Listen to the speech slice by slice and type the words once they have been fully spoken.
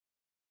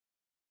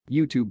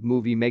YouTube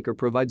Movie Maker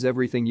provides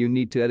everything you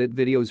need to edit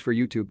videos for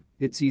YouTube.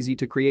 It's easy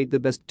to create the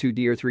best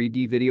 2D or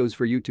 3D videos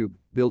for YouTube.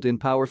 Built-in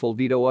powerful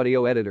video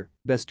audio editor,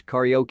 best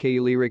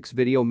karaoke lyrics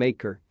video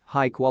maker,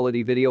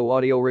 high-quality video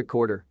audio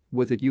recorder.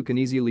 With it you can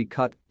easily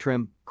cut,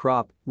 trim,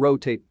 crop,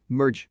 rotate,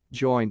 merge,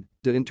 join,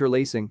 do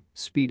interlacing,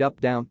 speed up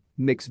down,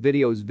 mix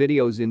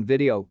videos in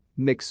video,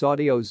 mix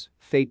audios,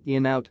 fade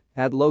in out,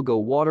 add logo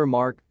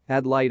watermark,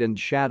 add light and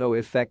shadow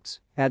effects,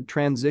 add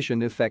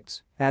transition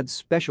effects, add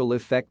special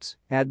effects,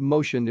 add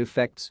motion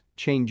effects,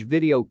 change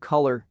video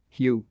color,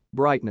 hue,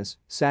 brightness,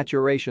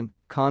 saturation,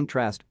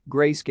 contrast,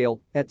 grayscale,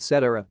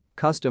 etc.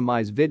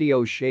 Customize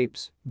video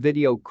shapes,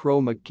 video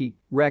chroma key,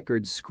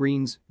 record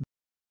screens.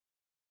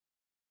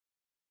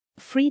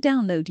 Free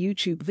download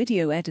YouTube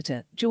video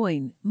editor.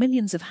 Join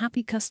millions of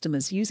happy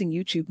customers using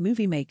YouTube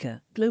Movie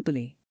Maker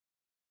globally.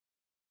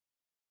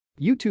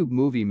 YouTube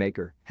Movie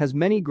Maker has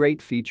many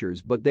great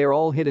features, but they're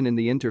all hidden in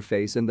the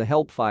interface and the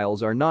help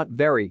files are not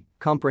very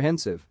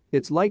comprehensive.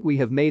 It's like we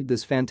have made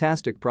this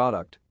fantastic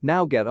product,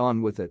 now get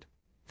on with it.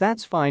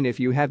 That's fine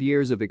if you have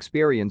years of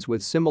experience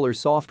with similar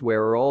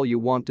software or all you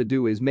want to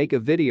do is make a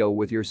video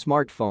with your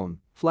smartphone,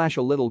 flash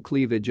a little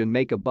cleavage and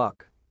make a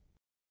buck.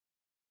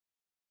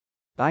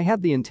 I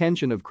have the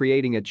intention of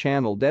creating a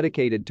channel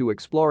dedicated to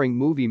exploring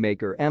Movie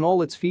Maker and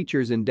all its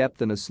features in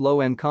depth in a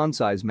slow and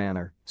concise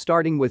manner,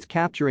 starting with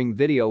capturing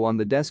video on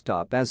the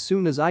desktop as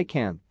soon as I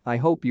can. I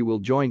hope you will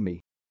join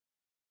me.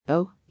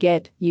 Oh,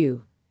 get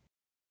you.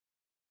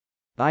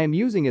 I am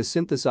using a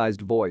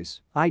synthesized voice.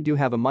 I do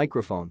have a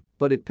microphone,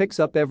 but it picks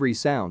up every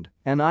sound,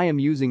 and I am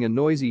using a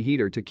noisy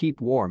heater to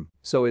keep warm,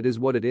 so it is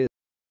what it is.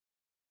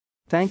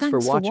 Thanks for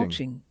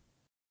watching.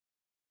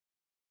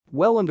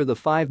 Well under the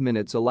 5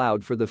 minutes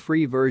allowed for the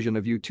free version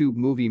of YouTube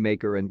Movie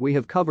Maker, and we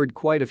have covered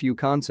quite a few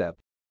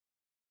concepts.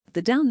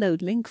 The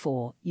download link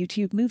for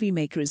YouTube Movie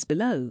Maker is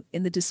below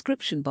in the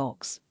description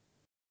box.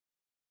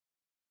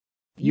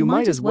 You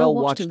might as well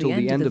watch till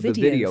the end of the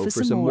video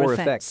for some more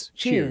effects.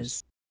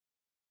 Cheers.